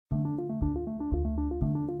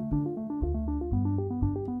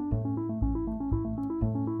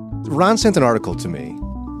Ron sent an article to me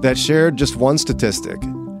that shared just one statistic.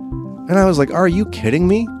 And I was like, are you kidding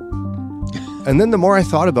me? And then the more I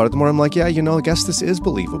thought about it, the more I'm like, yeah, I guess this is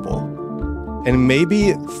believable. And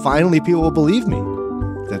maybe finally people will believe me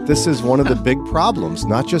that this is one of the big problems,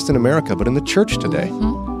 not just in America, but in the church today.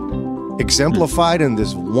 Exemplified in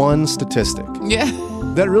this one statistic. Yeah.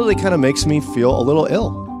 That really kind of makes me feel a little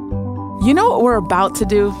ill. You know what we're about to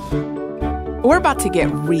do? We're about to get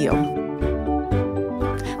real.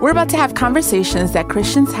 We're about to have conversations that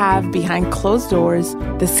Christians have behind closed doors,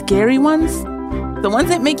 the scary ones, the ones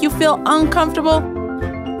that make you feel uncomfortable.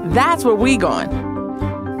 That's where we going.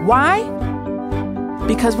 Why?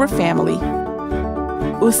 Because we're family.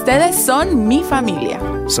 Ustedes son mi familia.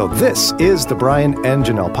 So this is the Brian and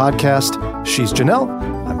Janelle podcast. She's Janelle,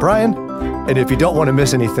 I'm Brian, and if you don't want to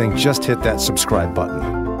miss anything, just hit that subscribe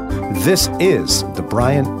button. This is the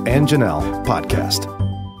Brian and Janelle podcast.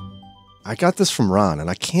 I got this from Ron,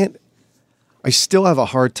 and I still have a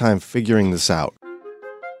hard time figuring this out.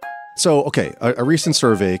 So, okay, a recent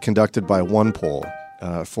survey conducted by OnePoll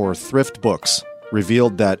for Thrift Books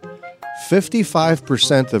revealed that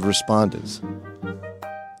 55% of respondents,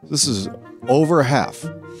 this is over half,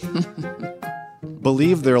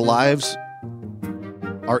 believe their lives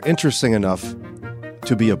are interesting enough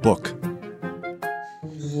to be a book.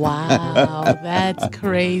 Wow, that's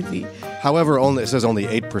crazy. However, it says only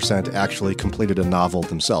 8% actually completed a novel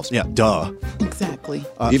themselves. Yeah, duh. Exactly.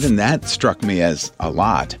 Even that struck me as a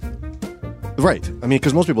lot. Right. I mean,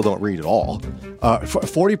 because most people don't read at all.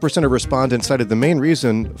 40% of respondents cited the main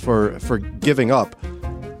reason for giving up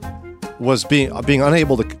was being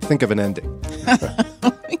unable to think of an ending.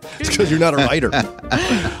 It's because you're not a writer.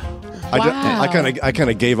 I kind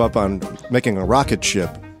of gave up on making a rocket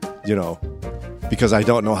ship, because I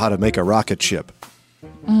don't know how to make a rocket ship.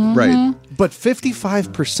 Mm-hmm. Right. But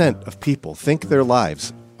 55% of people think their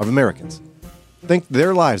lives, of Americans, think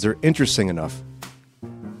their lives are interesting enough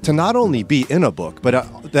to not only be in a book,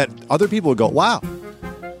 but that other people would go, wow,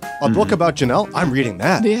 a book about Janelle? I'm reading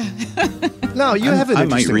that. Yeah. No, you have an I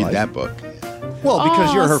might interesting read life. that book. Well,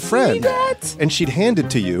 because you're her friend. That? And she'd hand it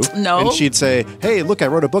to you. No. And she'd say, hey, look, I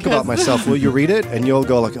wrote a book about myself. Will you read it? And you'll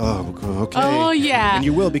go like, oh, okay. Oh, yeah. And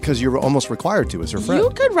you will because you're almost required to as her friend. You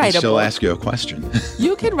could write a She'll book. ask you a question.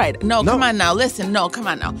 You could write. No, come on now. Listen, no, come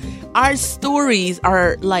on now. Our stories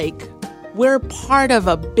are like, we're part of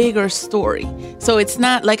a bigger story. So it's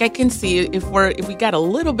not like I can see if we got a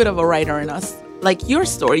little bit of a writer in us. Like your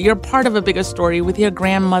story, you're part of a bigger story with your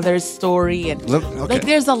grandmother's story, and like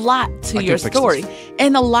there's a lot to your story.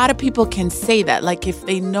 And a lot of people can say that, like if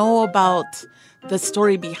they know about the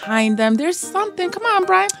story behind them, there's something. Come on,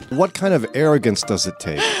 Brian. What kind of arrogance does it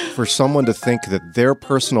take for someone to think that their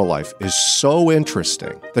personal life is so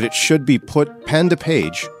interesting that it should be put pen to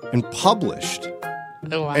page and published?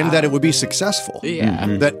 Wow. And that it would be successful. Yeah.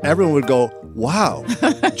 That everyone would go, wow,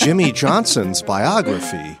 Jimmy Johnson's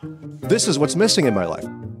biography. This is what's missing in my life.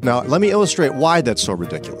 Now, let me illustrate why that's so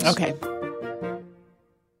ridiculous. Okay.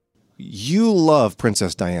 You love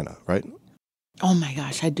Princess Diana, right? Oh my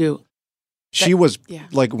gosh, I do. She was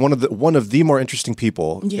like one of the more interesting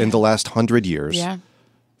people in the last 100 years. Yeah.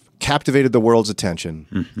 Captivated the world's attention.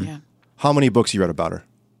 Mm-hmm. Yeah. How many books you read about her?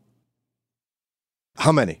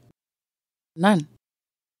 How many? None.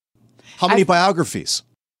 How many biographies?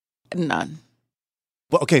 None.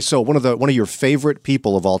 Well, okay, so one of your favorite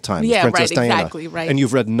people of all time is Princess Diana. Exactly, right. And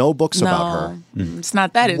you've read no books about her. It's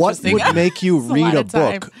not that What interesting. would make you read a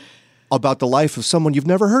time. book about the life of someone you've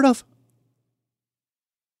never heard of?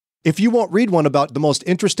 If you won't read one about the most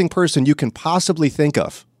interesting person you can possibly think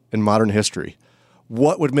of in modern history,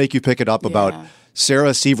 what would make you pick it up about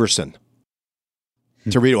Sarah Severson?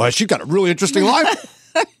 To read, well, she's got a really interesting life.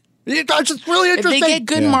 It's just really interesting. If they get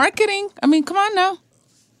good marketing, I mean, come on now.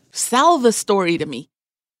 Sell the story to me.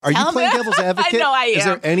 Are you playing devil's advocate? I know I am. Is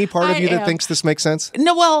there any part of you that thinks this makes sense?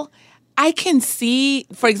 No, well, I can see,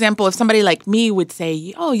 for example, if somebody like me would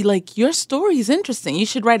say, oh, your story is interesting. You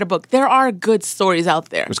should write a book. There are good stories out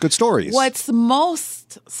there. There's good stories. What's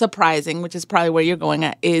most surprising, which is probably where you're going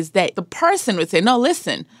at, is that the person would say, no,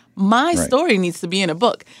 listen, my story needs to be in a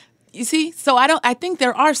book. You see? So I think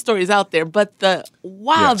there are stories out there, but the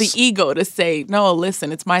ego to say, no,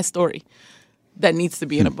 listen, it's my story that needs to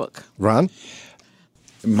be in a book. Ron?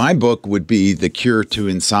 My book would be The Cure to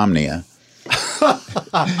Insomnia. Ron.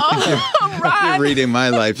 You're reading my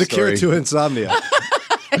life The story. Cure to Insomnia.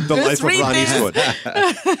 The life of Ron Eastwood.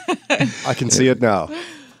 I can see it now.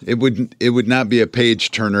 It would not be a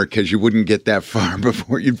page turner because you wouldn't get that far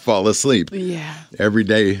before you'd fall asleep. Yeah. Every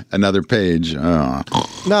day, another page.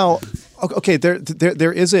 Now, okay,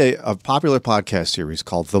 there is a popular podcast series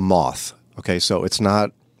called The Moth. Okay, so it's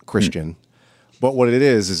not Christian. But what it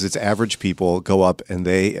is it's average people go up and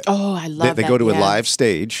they I love they that. go to a Yeah. live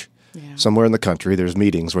stage somewhere in the country. There's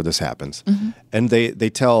meetings where this happens. And they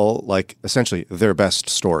tell, like, essentially their best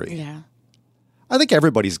story. Yeah. I think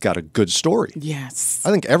everybody's got a good story. Yes.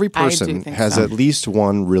 I think every I do person think has so. at least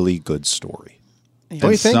one really good story. Don't you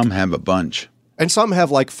And think? some have a bunch. And some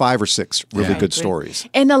have like 5 or 6 really I good agree. stories.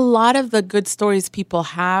 And a lot of the good stories people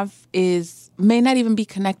have may not even be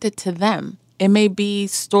connected to them. It may be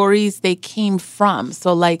stories they came from.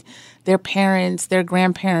 So like their parents, their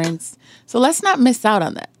grandparents. So let's not miss out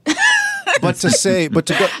on that. But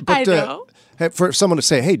I know. for someone to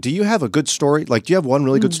say, hey, do you have a good story? Like, do you have one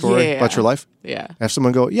really good story about your life? Yeah. Have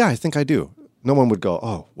someone go, yeah, I think I do. No one would go,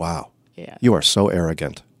 oh, wow. Yeah. You are so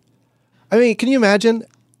arrogant. I mean, can you imagine?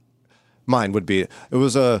 Mine would be, it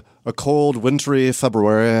was a cold, wintry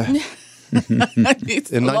February in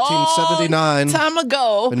 1979 Time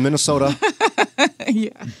ago. in Minnesota.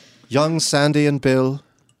 Yeah. Young Sandy and Bill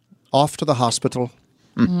off to the hospital.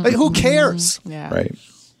 Like, who cares? Yeah. Right.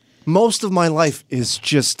 Most of my life is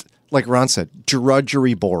just, like Ron said,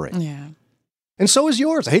 drudgery boring. Yeah. And so is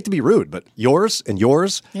yours. I hate to be rude, but yours and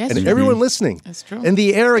yours Yes, and true. everyone listening. That's true. And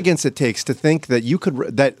the arrogance it takes to think that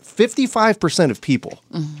that 55% of people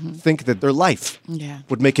think that their life Yeah.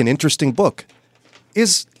 would make an interesting book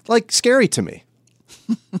is like scary to me.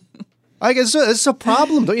 I guess it's a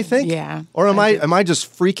problem, don't you think? Yeah, Or am I do. I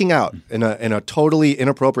just freaking out in a totally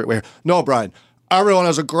inappropriate way? No, Brian. Everyone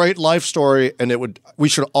has a great life story, and we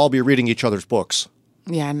should all be reading each other's books.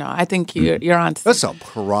 Yeah, no, I think you're on to That's a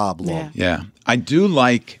problem. Yeah. Yeah. I do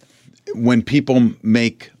like when people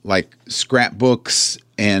make like scrapbooks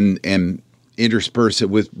and intersperse it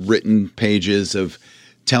with written pages of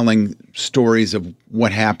telling stories of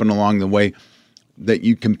what happened along the way, that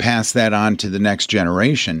you can pass that on to the next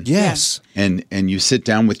generation. Yes. And you sit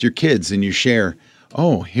down with your kids and you share,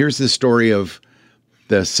 oh, here's the story of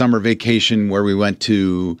the summer vacation where we went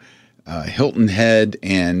to Hilton Head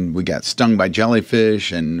and we got stung by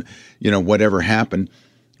jellyfish and, whatever happened.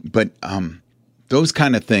 But those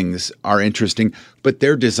kind of things are interesting, but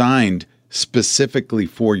they're designed specifically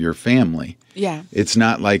for your family. Yeah. It's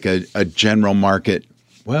not like a general market,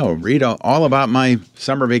 well, read all about my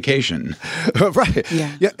summer vacation. Right.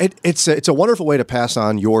 Yeah. It's a wonderful way to pass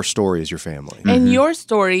on your story as your family. And your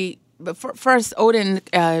story, first, Odin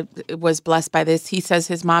was blessed by this. He says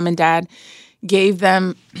his mom and dad gave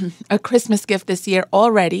them a Christmas gift this year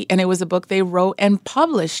already, and it was a book they wrote and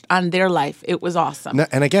published on their life. It was awesome.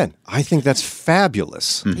 And again, I think that's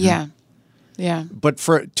fabulous. Yeah. Yeah. But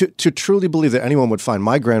to truly believe that anyone would find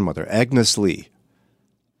my grandmother, Agnes Lee,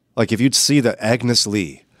 like if you'd see the Agnes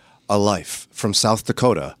Lee, a life from South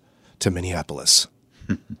Dakota to Minneapolis,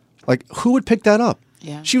 like who would pick that up?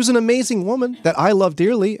 Yeah. She was an amazing woman that I love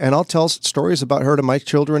dearly, and I'll tell stories about her to my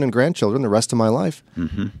children and grandchildren the rest of my life.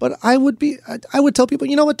 But I would tell people,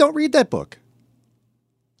 you know what? Don't read that book.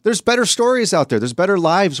 There's better stories out there. There's better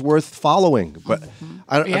lives worth following. But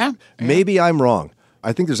maybe I'm wrong.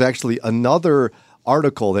 I think there's actually another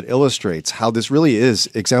article that illustrates how this really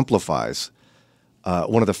exemplifies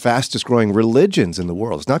one of the fastest growing religions in the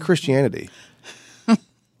world. It's not Christianity.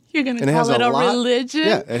 You're going to And call it a religion?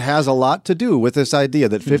 Yeah, it has a lot to do with this idea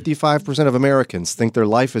that 55% of Americans think their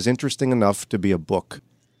life is interesting enough to be a book.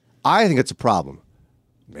 I think it's a problem.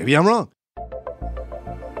 Maybe I'm wrong.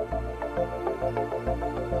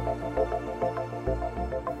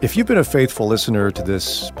 If you've been a faithful listener to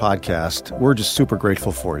this podcast, we're just super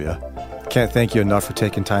grateful for you. Can't thank you enough for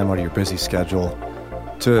taking time out of your busy schedule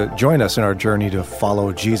to join us in our journey to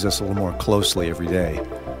follow Jesus a little more closely every day.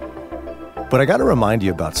 But I got to remind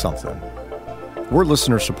you about something. We're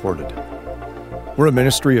listener supported. We're a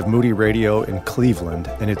ministry of Moody Radio in Cleveland,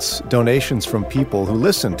 and it's donations from people who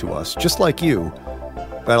listen to us, just like you,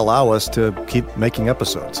 that allow us to keep making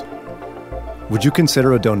episodes. Would you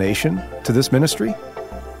consider a donation to this ministry?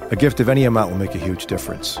 A gift of any amount will make a huge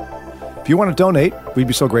difference. If you want to donate, we'd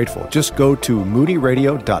be so grateful. Just go to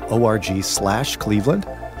moodyradio.org/Cleveland.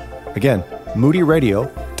 Again,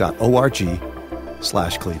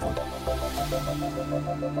 moodyradio.org/Cleveland.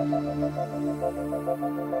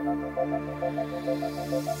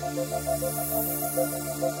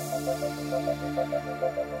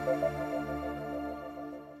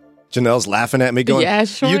 Janelle's laughing at me going, Yeah,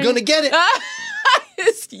 sure. You're going to get it.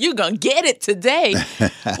 You're going to get it today.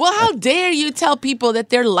 Well, how dare you tell people that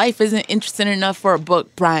their life isn't interesting enough for a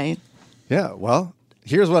book, Brian? Yeah, well,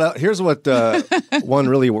 here's what one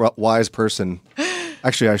really wise person,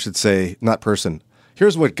 actually I should say not person,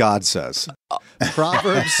 here's what God says.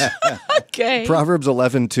 Proverbs Okay. Proverbs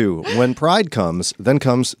 11:2. When pride comes, then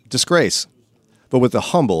comes disgrace, but with the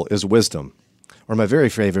humble is wisdom. or my very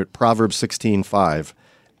favorite, Proverbs 16:5.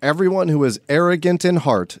 Everyone who is arrogant in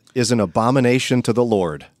heart is an abomination to the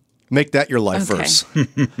Lord. Make that your life verse.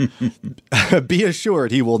 Be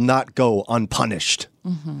assured he will not go unpunished.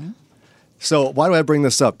 So why do I bring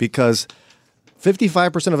this up? Because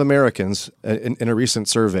 55% of Americans in a recent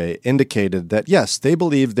survey indicated that, yes, they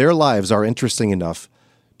believe their lives are interesting enough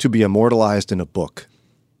to be immortalized in a book.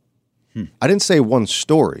 I didn't say one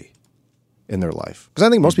story in their life, because I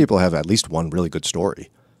think most people have at least one really good story.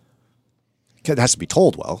 It has to be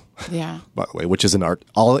told well, by the way, which is an art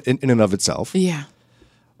all in and of itself. Yeah.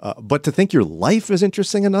 But to think your life is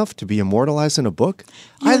interesting enough to be immortalized in a book,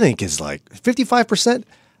 I think is like 55%.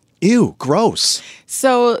 Ew, gross.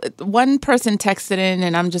 So one person texted in,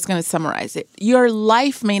 and I'm just going to summarize it. Your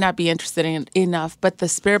life may not be interesting enough, but the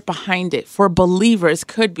spirit behind it for believers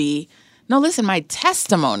could be, no, listen, my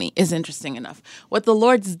testimony is interesting enough. What the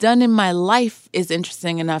Lord's done in my life is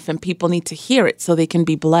interesting enough, and people need to hear it so they can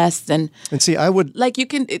be blessed. And see, I would... Like it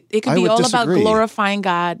could be all about glorifying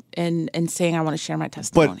God and saying, I want to share my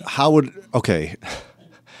testimony. But how would... Okay,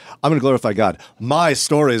 I'm going to glorify God. My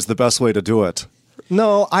story is the best way to do it.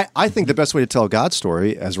 No, I think the best way to tell God's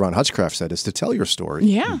story, as Ron Hutchcraft said, is to tell your story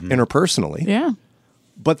interpersonally. Yeah.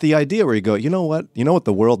 But the idea where you go, you know what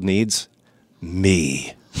the world needs?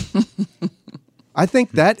 Me. I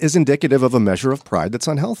think that is indicative of a measure of pride that's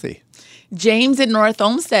unhealthy. James in North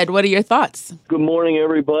Olmsted, what are your thoughts? Good morning,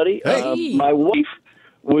 everybody. Hey. My wife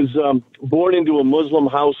was born into a Muslim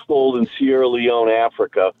household in Sierra Leone,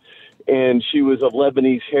 Africa, and she was of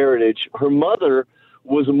Lebanese heritage. Her mother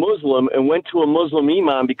was a Muslim and went to a Muslim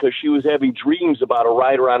imam because she was having dreams about a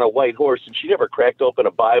rider on a white horse, and she never cracked open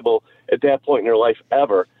a Bible at that point in her life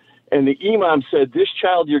ever. And the imam said, this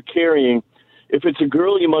child you're carrying, if it's a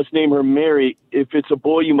girl, you must name her Mary. If it's a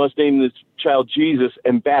boy, you must name this child Jesus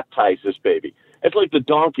and baptize this baby. It's like the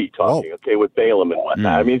donkey talking, with Balaam and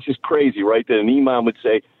whatnot. I mean, it's just crazy, right? That an imam would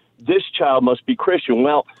say, this child must be Christian.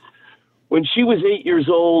 Well, when she was 8 years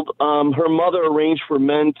old, her mother arranged for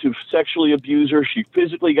men to sexually abuse her. She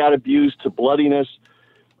physically got abused to bloodiness.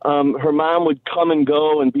 Her mom would come and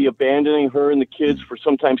go and be abandoning her and the kids for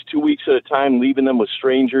sometimes 2 weeks at a time, leaving them with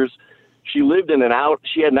strangers. She lived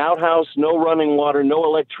she had an outhouse, no running water, no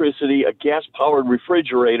electricity, a gas-powered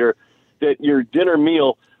refrigerator that your dinner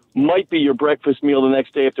meal might be your breakfast meal the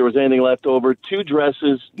next day if there was anything left over, 2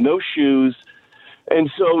 dresses, no shoes.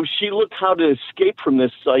 And so she looked how to escape from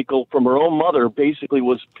this cycle from her own mother, basically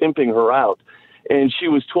was pimping her out. And she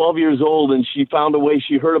was 12 years old, and she found a way.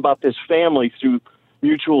 She heard about this family through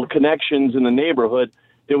mutual connections in the neighborhood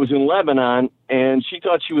that was in Lebanon, and she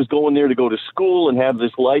thought she was going there to go to school and have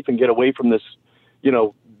this life and get away from this,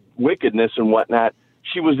 wickedness and whatnot.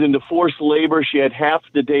 She was into forced labor. She had half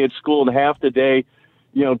the day at school and half the day,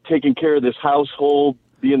 taking care of this household,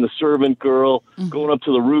 being the servant girl, going up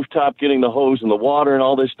to the rooftop, getting the hose and the water and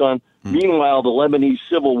all this done. Meanwhile, the Lebanese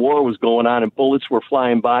Civil War was going on and bullets were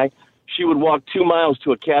flying by. She would walk 2 miles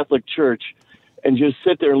to a Catholic church and just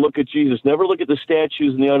sit there and look at Jesus. Never look at the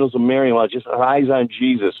statues and the idols of Mary, just her eyes on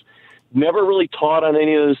Jesus. Never really taught on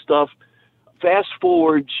any of this stuff. Fast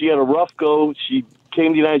forward, she had a rough go. She came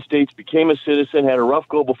to the United States, became a citizen, had a rough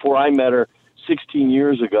go before I met her 16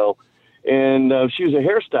 years ago. And she was a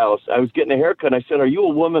hairstylist. I was getting a haircut, and I said, are you a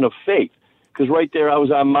woman of faith? Because right there I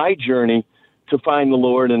was on my journey to find the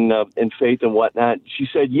Lord and faith and whatnot. She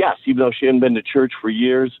said yes, even though she hadn't been to church for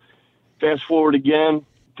years. Fast forward again,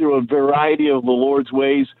 through a variety of the Lord's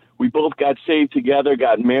ways, we both got saved together,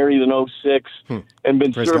 got married in 2006, and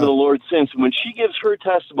been serving the Lord since. And when she gives her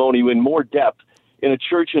testimony in more depth in a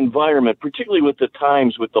church environment, particularly with the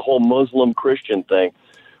times with the whole Muslim-Christian thing,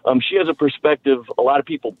 she has a perspective a lot of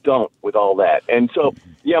people don't with all that. And so,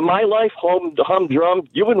 my life, humdrum,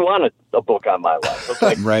 you wouldn't want a book on my life.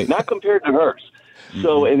 Okay? Right. Not compared to hers.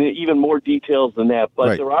 So, and even more details than that.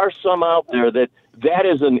 But there are some out there that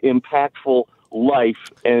is an impactful life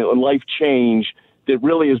and life change that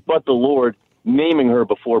really is but the Lord naming her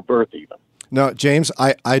before birth even. Now, James,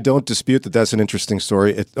 I don't dispute that that's an interesting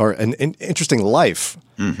story or an interesting life.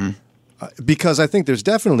 Because I think there's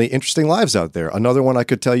definitely interesting lives out there. Another one I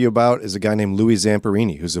could tell you about is a guy named Louis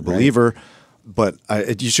Zamperini, who's a believer, but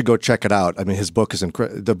you should go check it out. I mean, his book is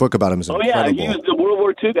the book about him is incredible. Oh, yeah, he was the World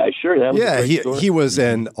War II guy, sure. That was he was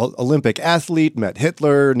an Olympic athlete, met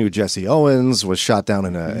Hitler, knew Jesse Owens, was shot down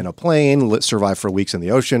in a plane, survived for weeks in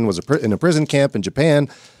the ocean, was in a prison camp in Japan.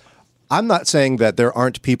 I'm not saying that there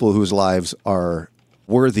aren't people whose lives are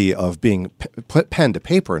worthy of being put pen to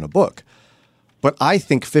paper in a book. But I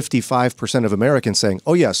think 55% of Americans saying,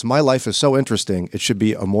 oh, yes, my life is so interesting, it should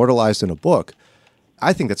be immortalized in a book.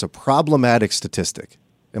 I think that's a problematic statistic.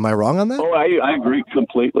 Am I wrong on that? Oh, I agree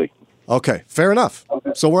completely. Okay, fair enough.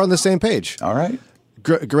 So we're on the same page. All right.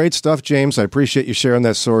 Great stuff, James. I appreciate you sharing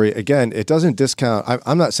that story. Again, it doesn't discount.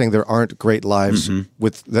 I'm not saying there aren't great lives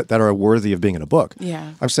with that are worthy of being in a book.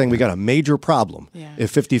 Yeah. I'm saying we got a major problem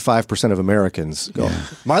if 55% of Americans go,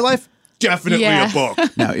 my life, definitely a book.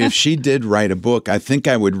 Now, if she did write a book, I think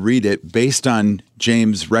I would read it based on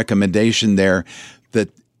James' recommendation there that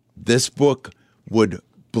this book would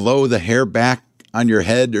blow the hair back on your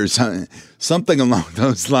head or something along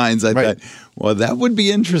those lines. I thought, well, that would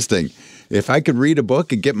be interesting. If I could read a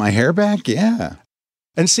book and get my hair back, yeah.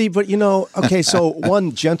 And see, but okay, so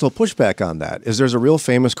one gentle pushback on that is there's a real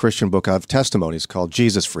famous Christian book of testimonies called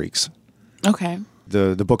Jesus Freaks. Okay.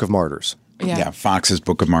 The Book of Martyrs. Yeah. Fox's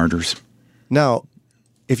Book of Martyrs. Now,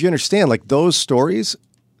 if you understand, like those stories,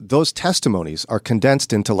 those testimonies are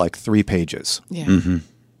condensed into like 3 pages. Yeah. Mm-hmm.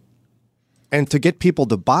 And to get people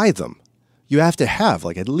to buy them, you have to have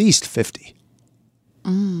like at least 50.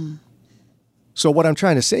 So what I'm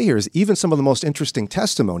trying to say here is even some of the most interesting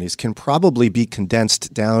testimonies can probably be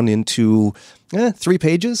condensed down into 3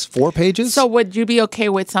 pages, 4 pages. So would you be okay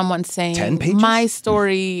with someone saying 10 pages? My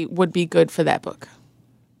story would be good for that book?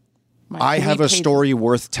 I have a story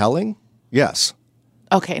worth telling? Yes.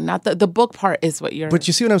 Okay, not the book part is what you're... But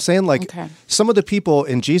you see what I'm saying? Like some of the people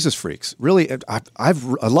in Jesus Freaks, really, I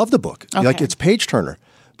love the book. Okay. Like it's page turner.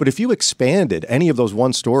 But if you expanded any of those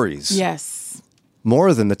one stories... Yes.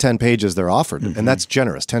 More than the 10 pages they're offered, and that's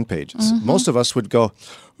generous, 10 pages. Most of us would go,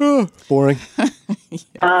 boring.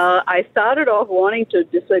 I started off wanting to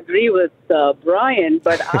disagree with Brian,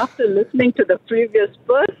 but after listening to the previous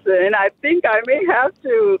person, I think I may have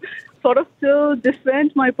to sort of still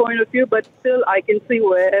defend my point of view, but still I can see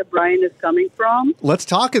where Brian is coming from. Let's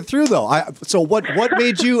talk it through, though. So what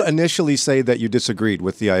made you initially say that you disagreed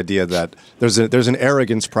with the idea that there's an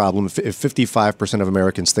arrogance problem if 55% of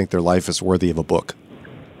Americans think their life is worthy of a book?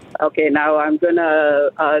 Okay, now I'm going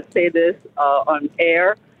to say this on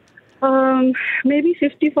air. Maybe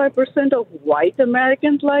 55% of white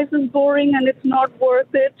Americans' life is boring and it's not worth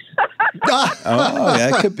it. Oh,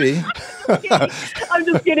 that could be. I'm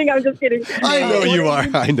just kidding. I know you are.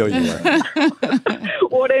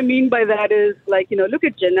 What I mean by that is, look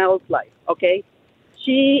at Janelle's life, okay?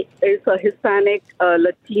 She is a Hispanic,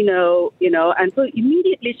 Latino, and so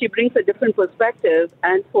immediately she brings a different perspective.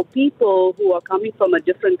 And for people who are coming from a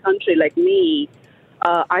different country like me,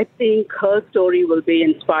 I think her story will be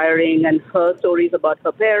inspiring, and her stories about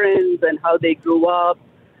her parents and how they grew up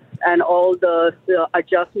and all the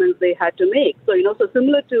adjustments they had to make. So, so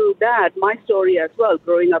similar to that, my story as well,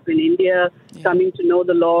 growing up in India, coming to know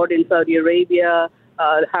the Lord in Saudi Arabia,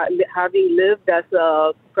 having lived as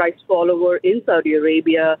a Christ follower in Saudi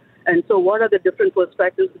Arabia. And so what are the different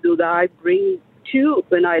perspectives do that I bring to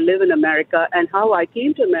when I live in America, and how I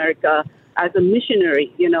came to America as a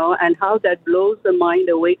missionary, and how that blows the mind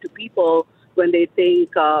away to people when they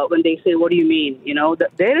think, when they say, what do you mean?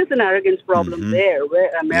 There is an arrogance problem there where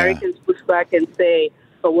Americans push back and say,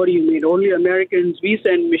 oh, what do you mean? Only Americans, we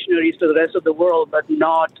send missionaries to the rest of the world, but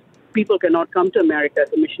people cannot come to America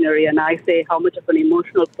as a missionary. And I say how much of an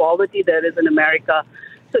emotional poverty there is in America.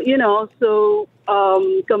 So,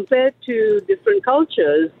 compared to different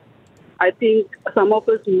cultures, I think some of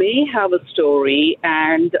us may have a story,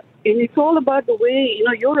 and it's all about the way,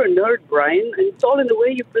 you're a nerd, Brian, and it's all in the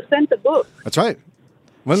way you present the book. That's right.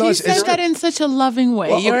 Well, she said that in such a loving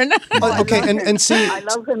way. You're not. Okay, and see, I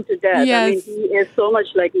love him to death. Yes. I mean, he is so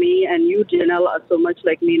much like me, and you, Janelle, are so much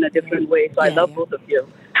like me in a different way. So I love both of you.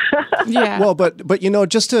 Yeah. Well, but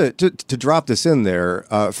just to drop this in there,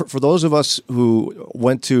 for those of us who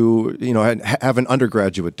went to have an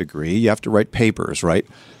undergraduate degree, you have to write papers, right?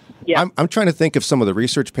 Yeah. I'm trying to think of some of the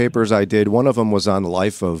research papers I did. One of them was on the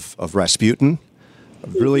life of Rasputin, a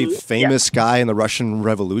really famous guy in the Russian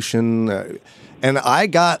Revolution. And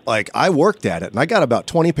I worked at it, and I got about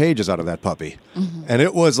 20 pages out of that puppy. And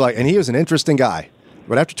it was and he was an interesting guy.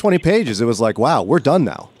 But after 20 pages, it was like, wow, we're done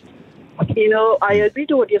now. I agree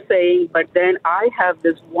to what you're saying, but then I have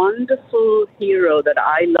this wonderful hero that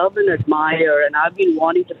I love and admire, and I've been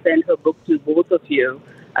wanting to send her book to both of you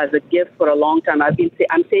as a gift for a long time. I'm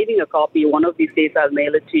saving a copy. One of these days I'll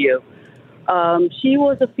mail it to you. She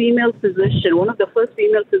was a female physician, one of the first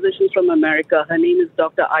female physicians from America. Her name is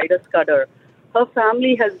Dr. Ida Scudder. Her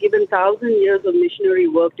family has given 1,000 years of missionary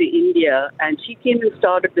work to India, and she came and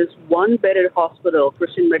started this one-bedded hospital,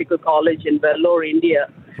 Christian Medical College in Vellore, India.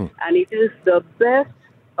 And it is the best,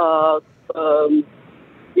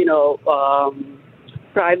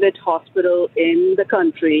 private hospital in the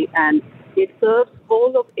country, and it serves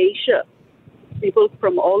whole of Asia. People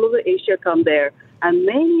from all over Asia come there, and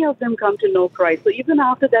many of them come to know Christ. So even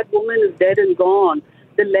after that woman is dead and gone,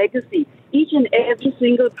 the legacy. Each and every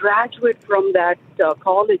single graduate from that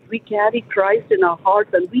college, we carry Christ in our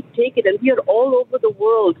hearts and we take it, and we are all over the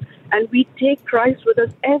world, and we take Christ with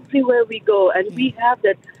us everywhere we go, and we have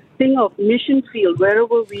that thing of mission field.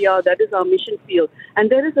 Wherever we are, that is our mission field. And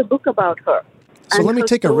there is a book about her. So And let me her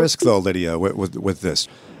take a story- risk, though, Lydia, with this.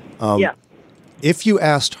 Yeah. If you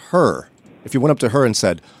asked her, if you went up to her and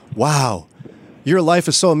said, wow, your life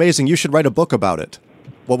is so amazing, you should write a book about it,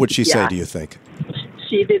 what would she say, Yeah. do you think?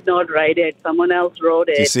 She did not write it. Someone else wrote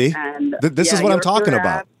it. You see? And This is what I'm talking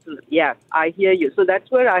about. Yes, I hear you. So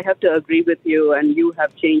that's where I have to agree with you, and you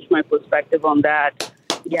have changed my perspective on that.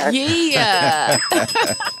 Yes. Yeah.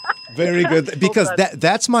 Very good. Because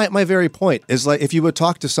that's my very point, is like if you would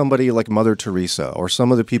talk to somebody like Mother Teresa or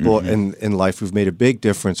some of the people in life who've made a big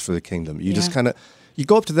difference for the kingdom, you just kind of, you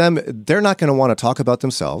go up to them, they're not going to want to talk about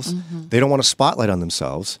themselves. They don't want to spotlight on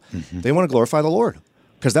themselves. They want to glorify the Lord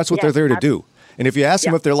because that's what they're there to do. And if you ask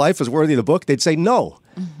them if their life is worthy of the book, they'd say no.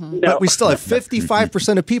 But we still have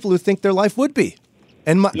 55% of people who think their life would be.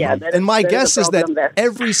 And my, guess is that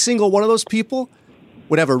every single one of those people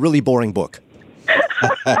would have a really boring book.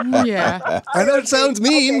 Yeah. I know it sounds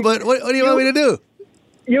mean, but what do you want me to do?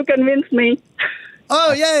 You convinced me.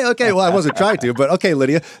 Oh, yay. Okay. Well, I wasn't trying to, but okay,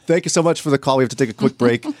 Lydia, thank you so much for the call. We have to take a quick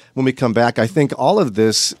break. When we come back, I think all of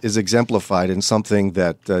this is exemplified in something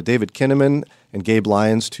that David Kinnaman and Gabe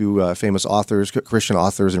Lyons, two famous authors, Christian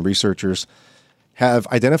authors and researchers, have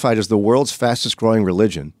identified as the world's fastest growing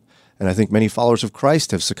religion. And I think many followers of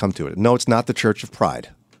Christ have succumbed to it. No, it's not the Church of Pride.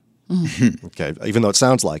 Okay, even though it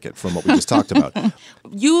sounds like it from what we just talked about.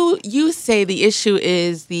 You say the issue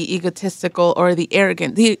is the egotistical or the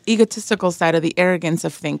egotistical side of the arrogance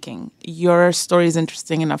of thinking. Your story is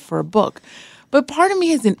interesting enough for a book. But part of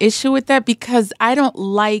me has an issue with that because I don't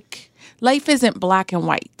like, life isn't black and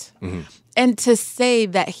white. And to say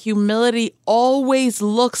that humility always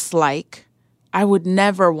looks like, I would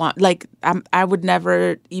never want, I would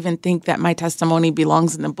never even think that my testimony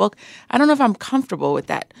belongs in the book. I don't know if I'm comfortable with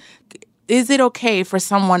that. Is it okay for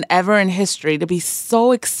someone ever in history to be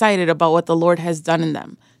so excited about what the Lord has done in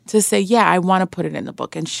them to say, yeah, I want to put it in the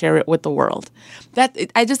book and share it with the world?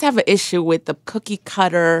 I just have an issue with the cookie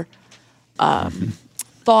cutter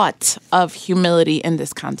thought of humility in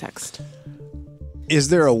this context. Is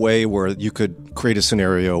there a way where you could create a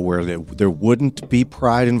scenario where there wouldn't be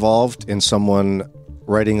pride involved in someone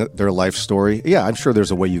writing their life story? Yeah, I'm sure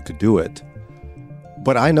there's a way you could do it.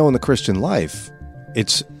 But I know in the Christian life,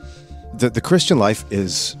 it's the Christian life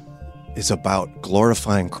is about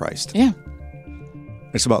glorifying Christ. Yeah.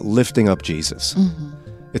 It's about lifting up Jesus.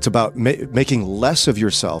 It's about making less of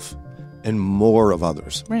yourself and more of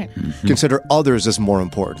others. Right. Consider others as more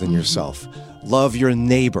important than yourself. Love your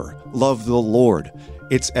neighbor. Love the Lord.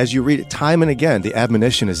 It's, as you read it time and again, the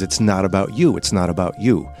admonition is it's not about you. It's not about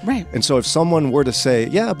you. Right. And so if someone were to say,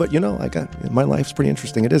 yeah, but my life's pretty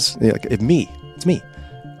interesting. It is. It's me.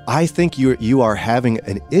 I think you are having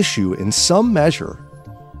an issue in some measure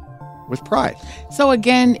with pride. So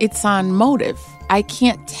again, it's on motive. I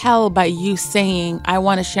can't tell by you saying, I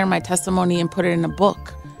want to share my testimony and put it in a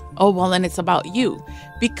book. Oh, well, then it's about you.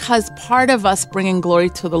 Because part of us bringing glory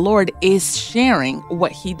to the Lord is sharing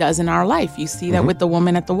what he does in our life. You see that with the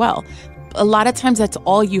woman at the well. A lot of times that's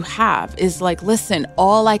all you have is like, listen,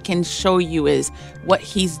 all I can show you is what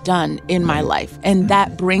he's done in my life. And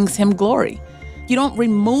that brings him glory. You don't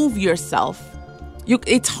remove yourself.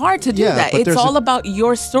 It's hard to do that. It's all about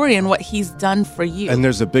your story and what he's done for you. And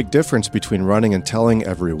there's a big difference between running and telling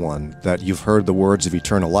everyone that you've heard the words of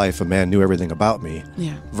eternal life, a man knew everything about me,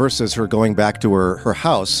 versus her going back to her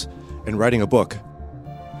house and writing a book.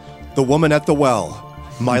 The Woman at the Well,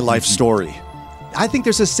 My Life Story. I think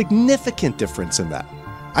there's a significant difference in that.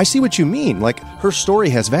 I see what you mean. Like, her story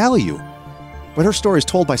has value, but her story is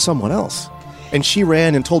told by someone else. And she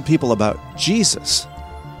ran and told people about Jesus,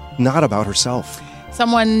 not about herself.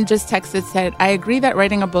 Someone just texted, said, I agree that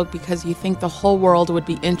writing a book because you think the whole world would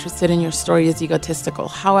be interested in your story is egotistical.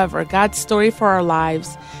 However, God's story for our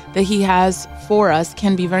lives that he has for us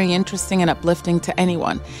can be very interesting and uplifting to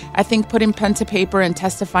anyone. I think putting pen to paper and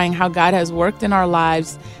testifying how God has worked in our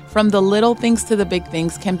lives, from the little things to the big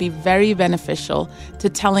things, can be very beneficial to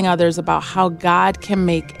telling others about how God can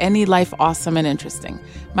make any life awesome and interesting.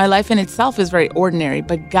 My life in itself is very ordinary,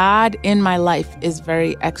 but God in my life is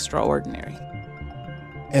very extraordinary.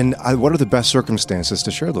 And what are the best circumstances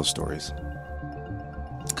to share those stories?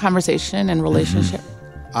 Conversation and relationship.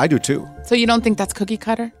 I do too. So you don't think that's cookie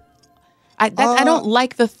cutter? I don't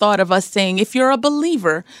like the thought of us saying, if you're a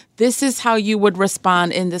believer, this is how you would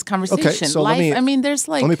respond in this conversation. Okay, so there's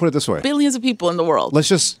let me put it this way. billions of people in the world. Let's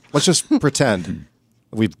just pretend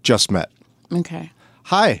we've just met. Okay.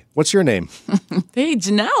 Hi, what's your name? Hey,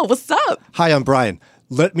 Janelle, what's up? Hi, I'm Brian.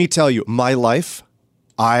 Let me tell you, my life,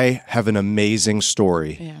 I have an amazing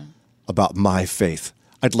story about my faith.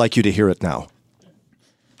 I'd like you to hear it now.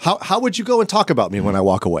 How would you go and talk about me when I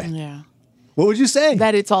walk away? Yeah. What would you say?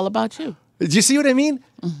 That it's all about you. Do you see what I mean?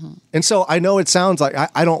 Mm-hmm. And so I know it sounds like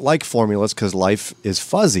I don't like formulas because life is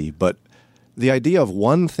fuzzy, but the idea of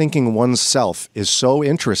one thinking oneself is so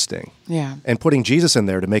interesting. Yeah. And putting Jesus in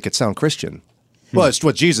there to make it sound Christian. Well, it's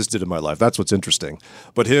what Jesus did in my life. That's what's interesting.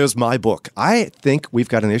 But here's my book. I think we've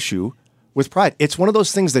got an issue with pride. It's one of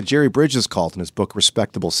those things that Jerry Bridges called in his book,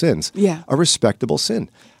 Respectable Sins. Yeah. A respectable sin.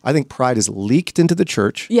 I think pride is leaked into the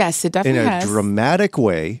church. Yes, it definitely has. In a dramatic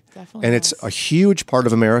way. Definitely and has. It's a huge part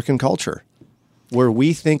of American culture where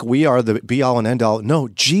we think we are the be-all and end-all. No,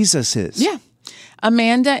 Jesus is. Yeah.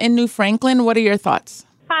 Amanda in New Franklin, what are your thoughts?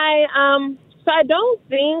 Hi. So I don't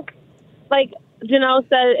think, like Janelle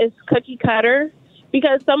said, it's cookie cutter,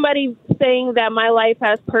 because somebody saying that my life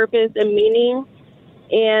has purpose and meaning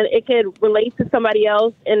and it could relate to somebody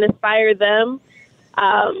else and inspire them,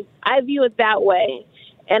 I view it that way.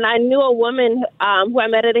 And I knew a woman who I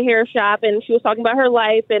met at a hair shop, and she was talking about her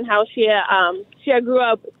life and how she had grew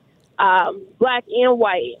up black and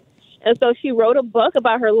white. And so she wrote a book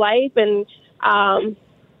about her life and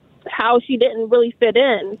how she didn't really fit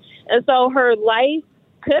in. And so her life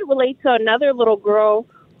could relate to another little girl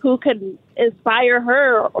who could inspire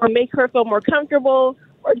her or make her feel more comfortable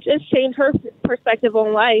or just change her perspective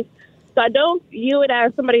on life. So I don't view it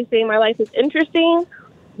as somebody saying my life is interesting,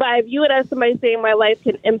 but I view it as somebody saying my life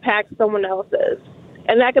can impact someone else's.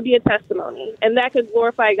 And that could be a testimony, and that could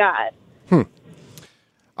glorify God.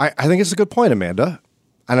 I think it's a good point, Amanda.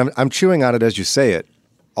 And I'm chewing on it as you say it.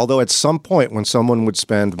 Although at some point when someone would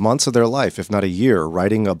spend months of their life, if not a year,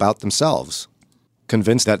 writing about themselves,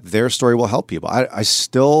 convinced that their story will help people,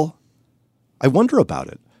 I wonder about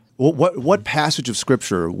it. What passage of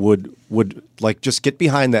Scripture would like just get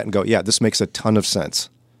behind that and go, yeah, this makes a ton of sense?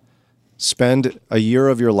 Spend a year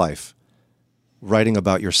of your life writing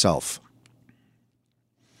about yourself.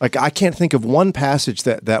 Like, I can't think of one passage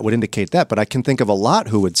that would indicate that, but I can think of a lot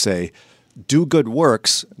who would say, do good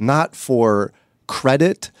works, not for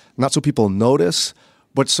credit, not so people notice,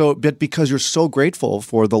 but because you're so grateful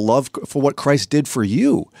for the love, for what Christ did for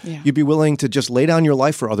you. Yeah. You'd be willing to just lay down your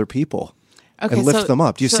life for other people. Okay, and lift them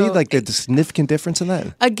up. Do you see like the significant difference in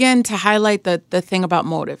that? Again, to highlight the thing about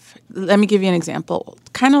motive, let me give you an example.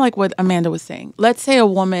 Kind of like what Amanda was saying. Let's say a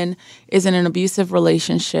woman is in an abusive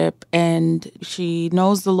relationship and she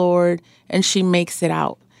knows the Lord and she makes it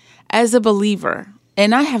out. As a believer,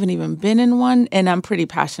 and I haven't even been in one, and I'm pretty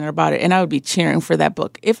passionate about it, and I would be cheering for that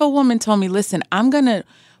book. If a woman told me, listen, I'm going to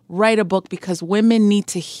write a book because women need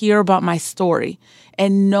to hear about my story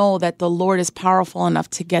and know that the Lord is powerful enough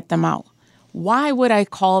to get them out. Why would I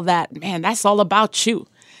call that, man, that's all about you?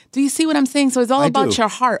 Do you see what I'm saying? So it's all about your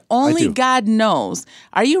heart. Only God knows.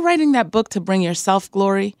 Are you writing that book to bring yourself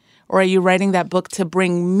glory? Or are you writing that book to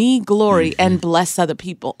bring me glory and bless other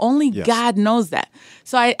people? Only God knows that.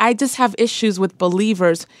 So I just have issues with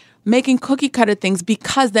believers making cookie cutter things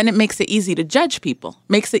because then it makes it easy to judge people.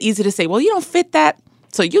 Makes it easy to say, well, you don't fit that,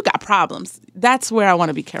 so you got problems. That's where I want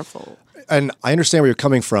to be careful. And I understand where you're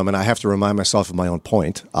coming from, and I have to remind myself of my own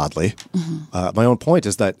point, oddly. Mm-hmm. My own point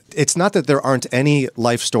is that it's not that there aren't any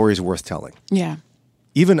life stories worth telling. Yeah.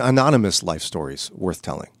 Even anonymous life stories worth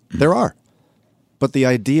telling. Mm-hmm. There are. But the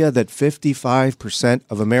idea that 55%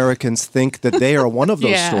 of Americans think that they are one of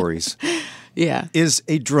those stories is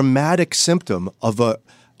a dramatic symptom of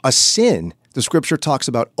a sin the Scripture talks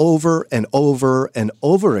about over and over and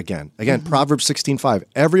over again. Again, Proverbs 16:5.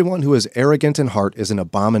 Everyone who is arrogant in heart is an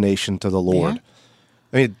abomination to the Lord. Yeah.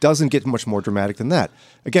 I mean, it doesn't get much more dramatic than that.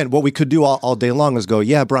 Again, what we could do all day long is go,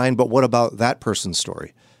 yeah, Brian, but what about that person's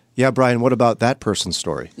story? Yeah, Brian, what about that person's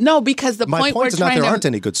story? No, because my point is not there aren't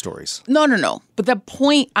any good stories. No. But the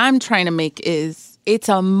point I'm trying to make is it's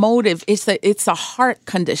a motive. It's a heart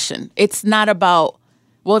condition. It's not about,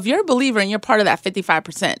 well, if you're a believer and you're part of that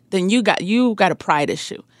 55%, then you got a pride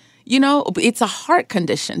issue. You know, it's a heart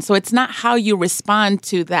condition. So it's not how you respond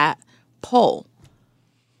to that pull.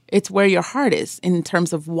 It's where your heart is in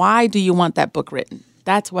terms of why do you want that book written?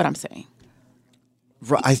 That's what I'm saying.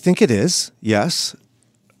 I think it is, yes.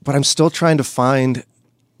 But I'm still trying to find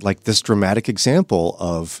like this dramatic example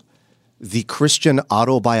of the Christian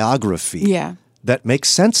autobiography that makes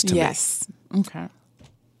sense to me. Yes. Okay.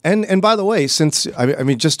 And by the way, since I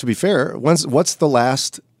mean, just to be fair, what's the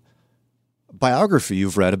last biography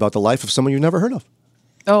you've read about the life of someone you've never heard of?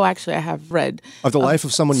 Oh, actually, I have read of the life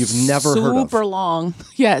of someone you've never heard of. Super long,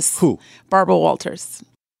 yes. Who? Barbara Walters.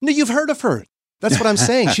 No, you've heard of her. That's what I'm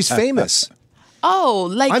saying. She's famous. Oh,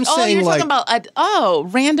 like, I'm saying, you're like- talking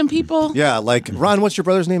about, random people? Yeah, like, Ron, what's your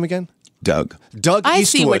brother's name again? Doug. Doug I Eastwood.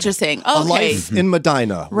 see what you're saying. A Okay. life in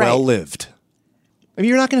Medina, Right. well lived. I mean,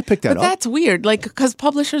 you're not going to pick that But up. that's weird, like, because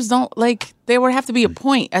publishers don't, like, there would have to be a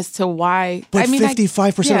point as to why. But I mean,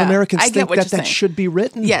 55% of Americans I get think what that you're that saying. should be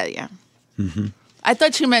written. Yeah. I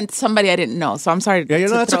thought you meant somebody I didn't know, so I'm sorry Yeah, to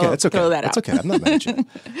that's throw, okay. It's okay. throw that It's out. okay. I'm not mad at you.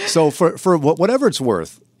 So for whatever it's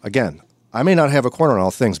worth, again, I may not have a corner on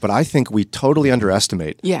all things, but I think we totally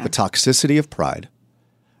underestimate the toxicity of pride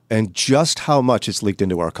and just how much it's leaked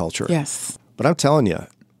into our culture. Yes. But I'm telling you,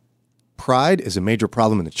 pride is a major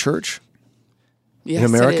problem in the church, Yes, in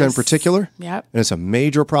America it in is. particular. Yep. And it's a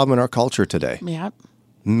major problem in our culture today. Yep.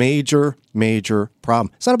 Major, major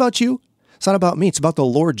problem. It's not about you. It's not about me. It's about the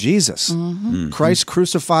Lord Jesus. Christ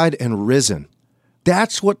crucified and risen.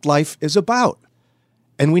 That's what life is about.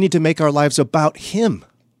 And we need to make our lives about Him,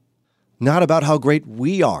 not about how great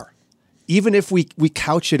we are. Even if we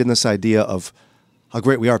couch it in this idea of how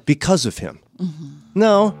great we are because of Him.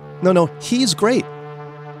 No. He's great.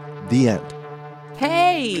 The end.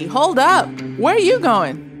 Hey, hold up. Where are you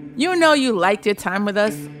going? You know you liked your time with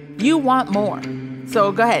us. You want more.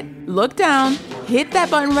 So go ahead, look down, hit that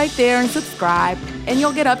button right there and subscribe, and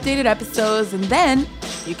you'll get updated episodes, and then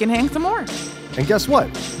you can hang some more. And guess what?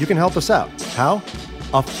 You can help us out. How?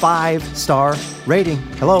 A 5-star rating.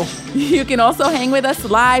 Hello. You can also hang with us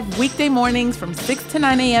live weekday mornings from 6 to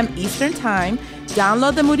 9 a.m. Eastern Time.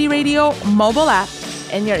 Download the Moody Radio mobile app,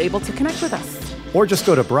 and you're able to connect with us. Or just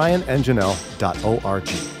go to brianandjanelle.org.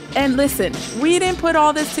 And listen, we didn't put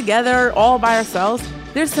all this together all by ourselves.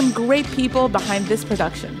 There's some great people behind this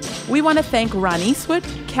production. We want to thank Ron Eastwood,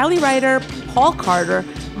 Kelly Ryder, Paul Carter,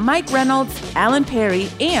 Mike Reynolds, Alan Perry,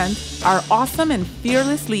 and our awesome and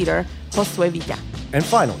fearless leader, Josue Villa. And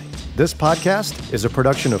finally, this podcast is a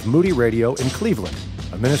production of Moody Radio in Cleveland,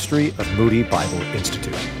 a ministry of Moody Bible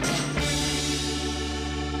Institute.